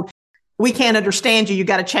told, we can't understand you. You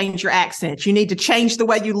got to change your accent. You need to change the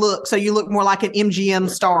way you look so you look more like an MGM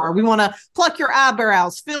star. We want to pluck your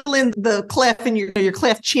eyebrows, fill in the cleft in your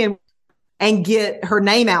cleft chin, and get her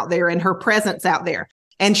name out there and her presence out there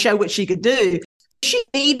and show what she could do. She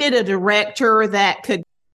needed a director that could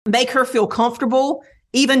make her feel comfortable,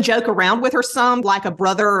 even joke around with her some like a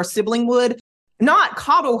brother or a sibling would, not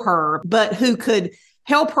coddle her, but who could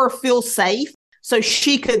help her feel safe so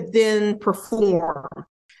she could then perform.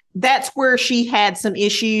 That's where she had some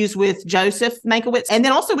issues with Joseph Mankiewicz and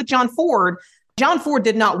then also with John Ford. John Ford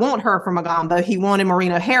did not want her for Mogambo. He wanted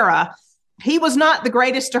Maureen O'Hara. He was not the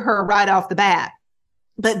greatest to her right off the bat.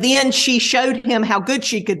 But then she showed him how good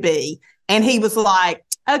she could be. And he was like,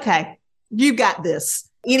 okay, you got this.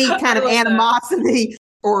 Any kind of animosity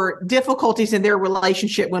or difficulties in their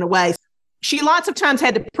relationship went away. She lots of times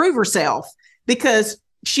had to prove herself because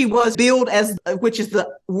she was billed as, which is the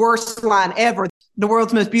worst line ever, the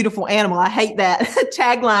world's most beautiful animal. I hate that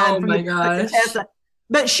tagline. Oh my gosh.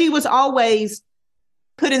 But she was always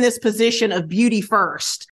put in this position of beauty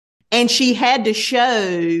first. And she had to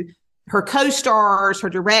show her co-stars, her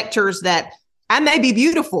directors that I may be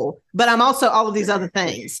beautiful, but I'm also all of these other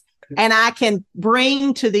things. And I can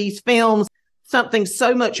bring to these films something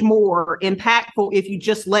so much more impactful if you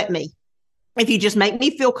just let me, if you just make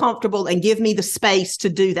me feel comfortable and give me the space to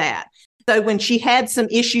do that. So when she had some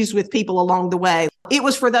issues with people along the way, it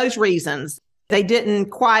was for those reasons. They didn't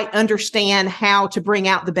quite understand how to bring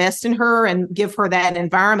out the best in her and give her that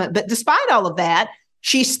environment. But despite all of that,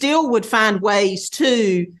 she still would find ways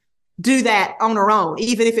to do that on her own,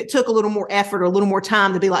 even if it took a little more effort or a little more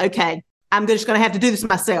time to be like, okay, I'm just going to have to do this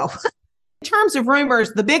myself. In terms of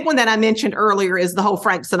rumors, the big one that I mentioned earlier is the whole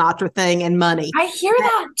Frank Sinatra thing and money. I hear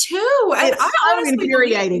that too. And I honestly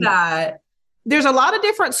infuriating. believe that. There's a lot of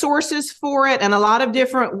different sources for it and a lot of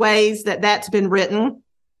different ways that that's been written.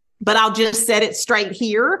 But I'll just set it straight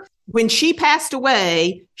here. When she passed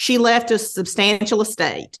away, she left a substantial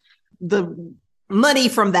estate. The money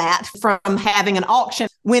from that, from having an auction,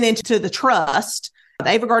 went into the trust. The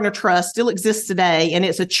Ava Gardner Trust still exists today, and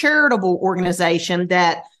it's a charitable organization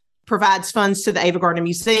that provides funds to the Ava Gardner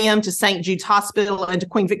Museum, to St. Jude's Hospital, and to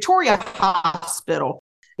Queen Victoria Hospital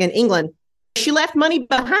in England. She left money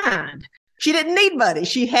behind. She didn't need money.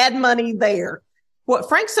 She had money there. What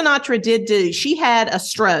Frank Sinatra did do, she had a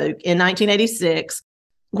stroke in 1986,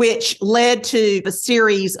 which led to a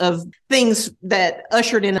series of things that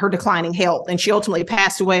ushered in her declining health. And she ultimately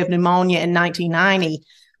passed away of pneumonia in 1990.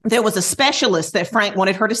 There was a specialist that Frank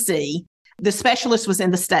wanted her to see. The specialist was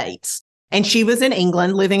in the States, and she was in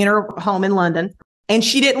England, living in her home in London. And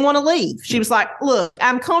she didn't want to leave. She was like, look,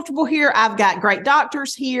 I'm comfortable here. I've got great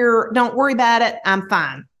doctors here. Don't worry about it. I'm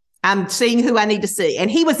fine. I'm seeing who I need to see. And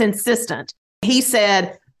he was insistent. He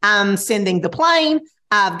said, I'm sending the plane.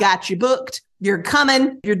 I've got you booked. You're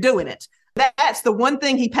coming. You're doing it. That's the one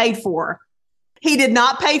thing he paid for. He did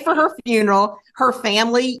not pay for her funeral. Her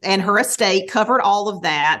family and her estate covered all of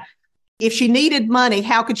that. If she needed money,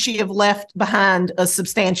 how could she have left behind a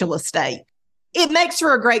substantial estate? It makes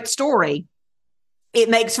for a great story. It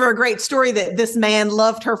makes for a great story that this man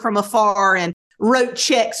loved her from afar and wrote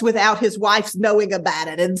checks without his wife's knowing about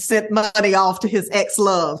it and sent money off to his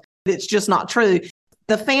ex-love. It's just not true.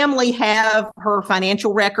 The family have her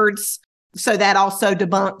financial records, so that also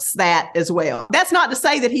debunks that as well. That's not to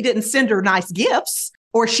say that he didn't send her nice gifts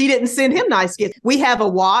or she didn't send him nice gifts. We have a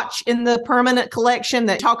watch in the permanent collection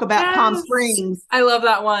that talk about Palm Springs. I love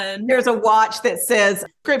that one. There's a watch that says,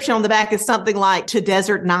 description on the back is something like, to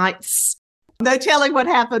desert nights. No telling what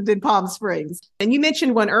happened in Palm Springs. And you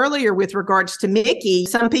mentioned one earlier with regards to Mickey.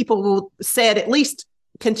 Some people said, at least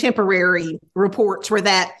contemporary reports were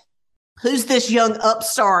that, who's this young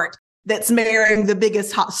upstart that's marrying the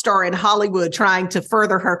biggest star in Hollywood trying to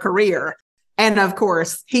further her career? And of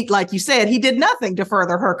course, he, like you said, he did nothing to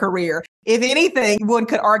further her career. If anything, one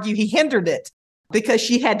could argue he hindered it because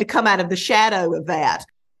she had to come out of the shadow of that.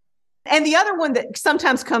 And the other one that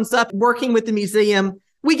sometimes comes up working with the museum,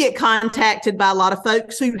 we get contacted by a lot of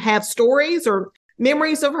folks who have stories or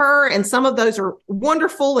memories of her. And some of those are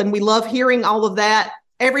wonderful. And we love hearing all of that.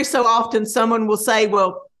 Every so often, someone will say,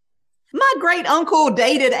 well, my great uncle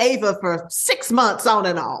dated Ava for 6 months on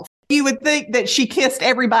and off. You would think that she kissed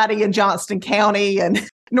everybody in Johnston County and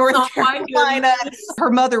North Carolina.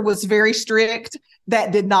 Her mother was very strict.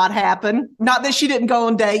 That did not happen. Not that she didn't go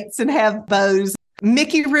on dates and have beaux.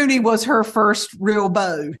 Mickey Rooney was her first real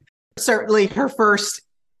beau. Certainly her first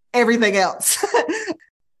everything else.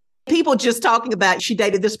 People just talking about she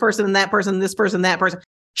dated this person and that person, this person, that person.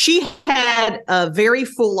 She had a very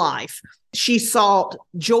full life. She sought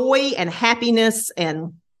joy and happiness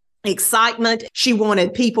and excitement. She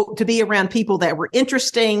wanted people to be around people that were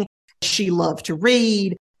interesting. She loved to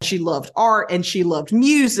read. She loved art, and she loved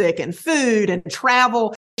music and food and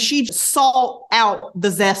travel. She sought out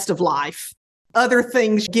the zest of life. Other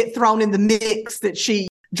things get thrown in the mix that she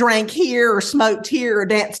drank here or smoked here or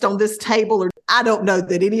danced on this table. Or I don't know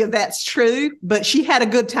that any of that's true, but she had a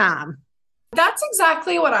good time. That's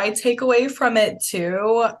exactly what I take away from it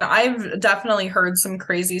too. I've definitely heard some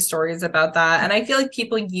crazy stories about that. And I feel like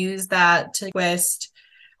people use that to twist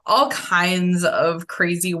all kinds of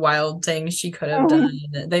crazy, wild things she could have done.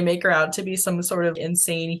 They make her out to be some sort of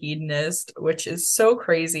insane hedonist, which is so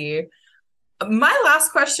crazy. My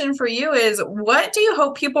last question for you is, what do you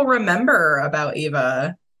hope people remember about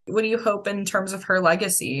Ava? What do you hope in terms of her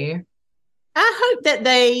legacy? I hope that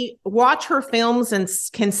they watch her films and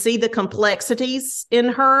can see the complexities in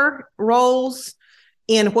her roles,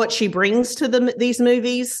 in what she brings to these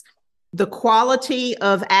movies, the quality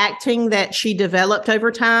of acting that she developed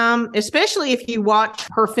over time, especially if you watch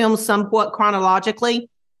her films somewhat chronologically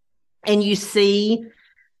and you see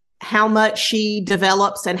how much she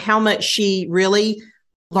develops and how much she really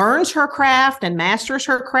learns her craft and masters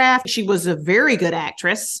her craft. She was a very good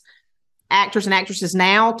actress. Actors and actresses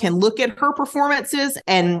now can look at her performances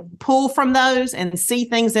and pull from those and see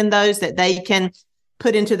things in those that they can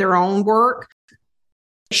put into their own work.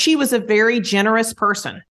 She was a very generous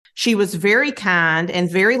person. She was very kind and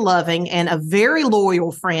very loving and a very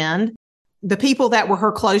loyal friend. The people that were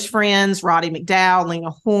her close friends, Roddy McDowall, Lena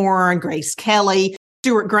Horne, Grace Kelly,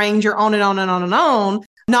 Stuart Granger, on and on and on and on,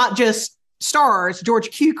 not just stars, George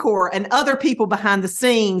Cukor, and other people behind the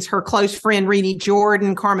scenes, her close friend, Renee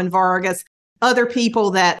Jordan, Carmen Vargas, other people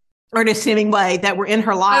that Ernest Hemingway that were in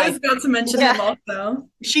her life. I was about to mention them also.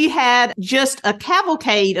 She had just a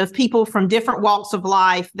cavalcade of people from different walks of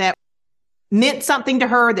life that meant something to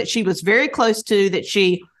her, that she was very close to, that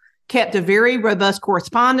she kept a very robust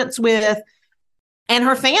correspondence with, and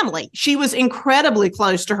her family. She was incredibly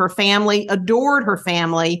close to her family, adored her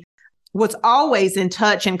family, was always in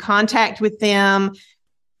touch and contact with them.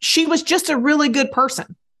 She was just a really good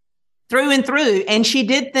person through and through. And she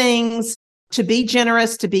did things to be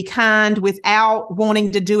generous, to be kind without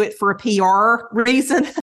wanting to do it for a PR reason.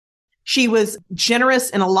 She was generous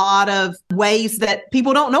in a lot of ways that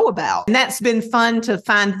people don't know about. And that's been fun to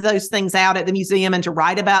find those things out at the museum and to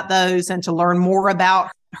write about those and to learn more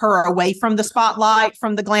about her away from the spotlight,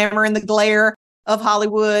 from the glamour and the glare of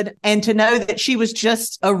Hollywood, and to know that she was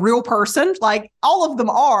just a real person, like all of them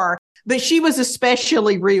are, but she was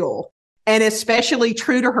especially real and especially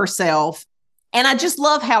true to herself. And I just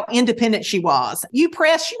love how independent she was. You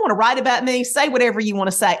press, you want to write about me, say whatever you want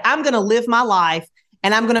to say. I'm going to live my life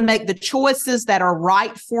and I'm going to make the choices that are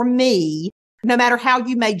right for me, no matter how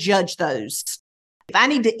you may judge those. If I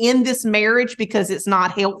need to end this marriage because it's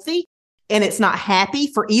not healthy and it's not happy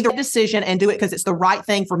for either decision and do it because it's the right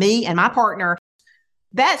thing for me and my partner,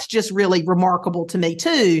 that's just really remarkable to me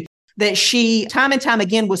too, that she time and time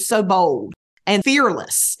again was so bold and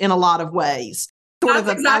fearless in a lot of ways. That's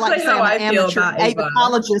exactly how I feel about Ava.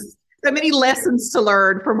 Aviologist. So many lessons to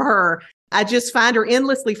learn from her. I just find her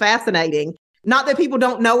endlessly fascinating. Not that people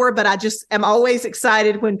don't know her, but I just am always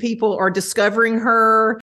excited when people are discovering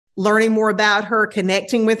her, learning more about her,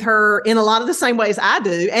 connecting with her in a lot of the same ways I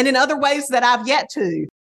do, and in other ways that I've yet to.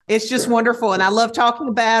 It's just wonderful. And I love talking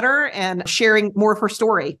about her and sharing more of her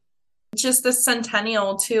story. Just the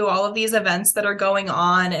centennial too, all of these events that are going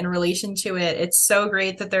on in relation to it. It's so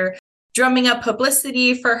great that they're drumming up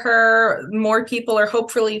publicity for her. More people are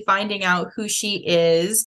hopefully finding out who she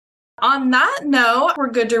is. On that note, we're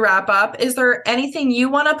good to wrap up. Is there anything you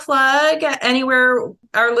want to plug? Anywhere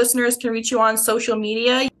our listeners can reach you on social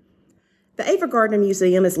media? The Ava Gardner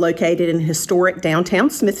Museum is located in historic downtown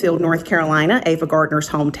Smithfield, North Carolina, Ava Gardner's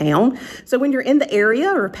hometown. So when you're in the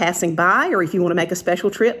area or passing by, or if you want to make a special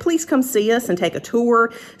trip, please come see us and take a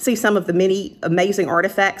tour, see some of the many amazing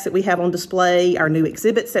artifacts that we have on display, our new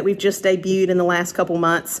exhibits that we've just debuted in the last couple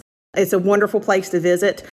months. It's a wonderful place to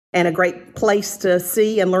visit and a great place to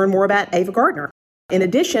see and learn more about Ava Gardner. In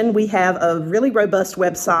addition, we have a really robust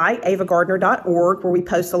website, avagardner.org, where we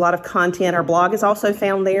post a lot of content. Our blog is also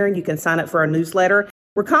found there, and you can sign up for our newsletter.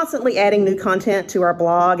 We're constantly adding new content to our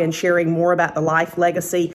blog and sharing more about the life,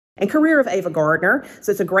 legacy, and career of Ava Gardner.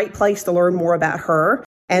 So it's a great place to learn more about her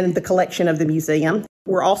and the collection of the museum.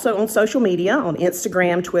 We're also on social media, on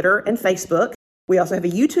Instagram, Twitter, and Facebook. We also have a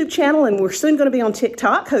YouTube channel, and we're soon going to be on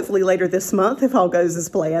TikTok, hopefully later this month, if all goes as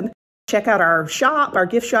planned. Check out our shop, our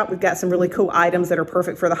gift shop. We've got some really cool items that are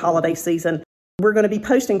perfect for the holiday season. We're going to be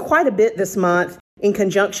posting quite a bit this month in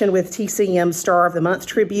conjunction with TCM's Star of the Month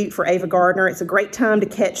tribute for Ava Gardner. It's a great time to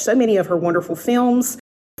catch so many of her wonderful films.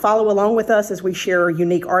 Follow along with us as we share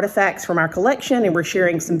unique artifacts from our collection, and we're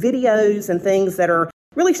sharing some videos and things that are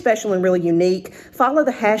really special and really unique. Follow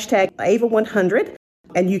the hashtag Ava100,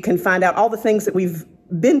 and you can find out all the things that we've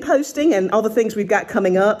been posting and all the things we've got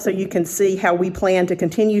coming up, so you can see how we plan to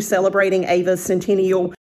continue celebrating Ava's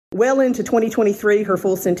centennial well into 2023, her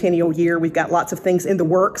full centennial year. We've got lots of things in the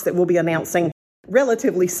works that we'll be announcing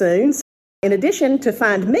relatively soon. In addition, to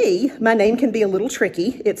find me, my name can be a little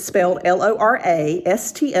tricky. It's spelled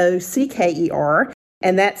LORASTOCKER,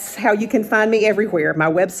 and that's how you can find me everywhere.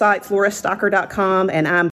 My website's laurastocker.com, and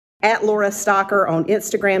I'm at Laura Stocker on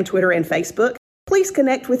Instagram, Twitter, and Facebook. Please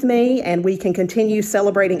connect with me, and we can continue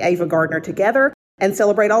celebrating Ava Gardner together and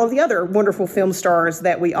celebrate all of the other wonderful film stars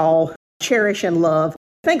that we all cherish and love.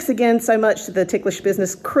 Thanks again so much to the Ticklish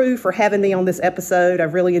Business crew for having me on this episode.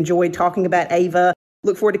 I've really enjoyed talking about Ava.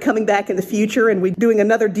 Look forward to coming back in the future and we doing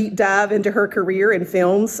another deep dive into her career in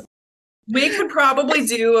films. We could probably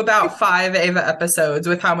do about 5 Ava episodes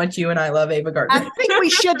with how much you and I love Ava Gardner. I think we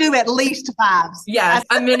should do at least 5. Yes,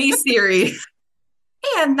 a mini series.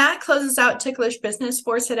 And that closes out Ticklish Business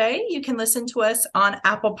for today. You can listen to us on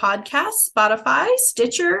Apple Podcasts, Spotify,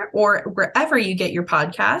 Stitcher, or wherever you get your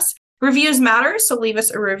podcasts. Reviews matter, so leave us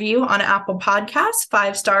a review on Apple Podcasts.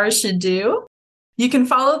 5 stars should do. You can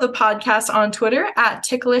follow the podcast on Twitter at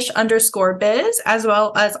ticklish_biz, as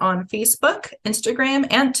well as on Facebook, Instagram,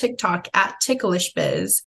 and TikTok at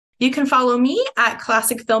ticklishbiz. You can follow me at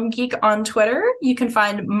Classic Film Geek on Twitter. You can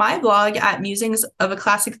find my blog at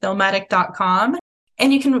musingsofaClassicFilmatic.com.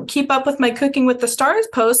 And you can keep up with my Cooking with the Stars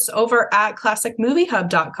posts over at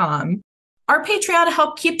ClassicMovieHub.com. Our Patreon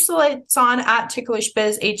help keeps the lights on at Ticklish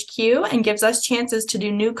Biz HQ and gives us chances to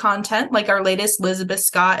do new content like our latest Elizabeth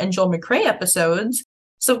Scott and Joel McRae episodes.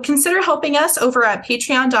 So consider helping us over at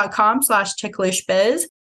patreon.com/ticklishbiz.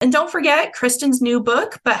 And don't forget, Kristen's new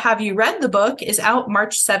book, But Have You Read the Book, is out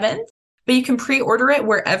March 7th, but you can pre-order it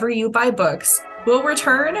wherever you buy books. We'll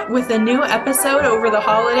return with a new episode over the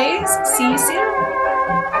holidays. See you soon.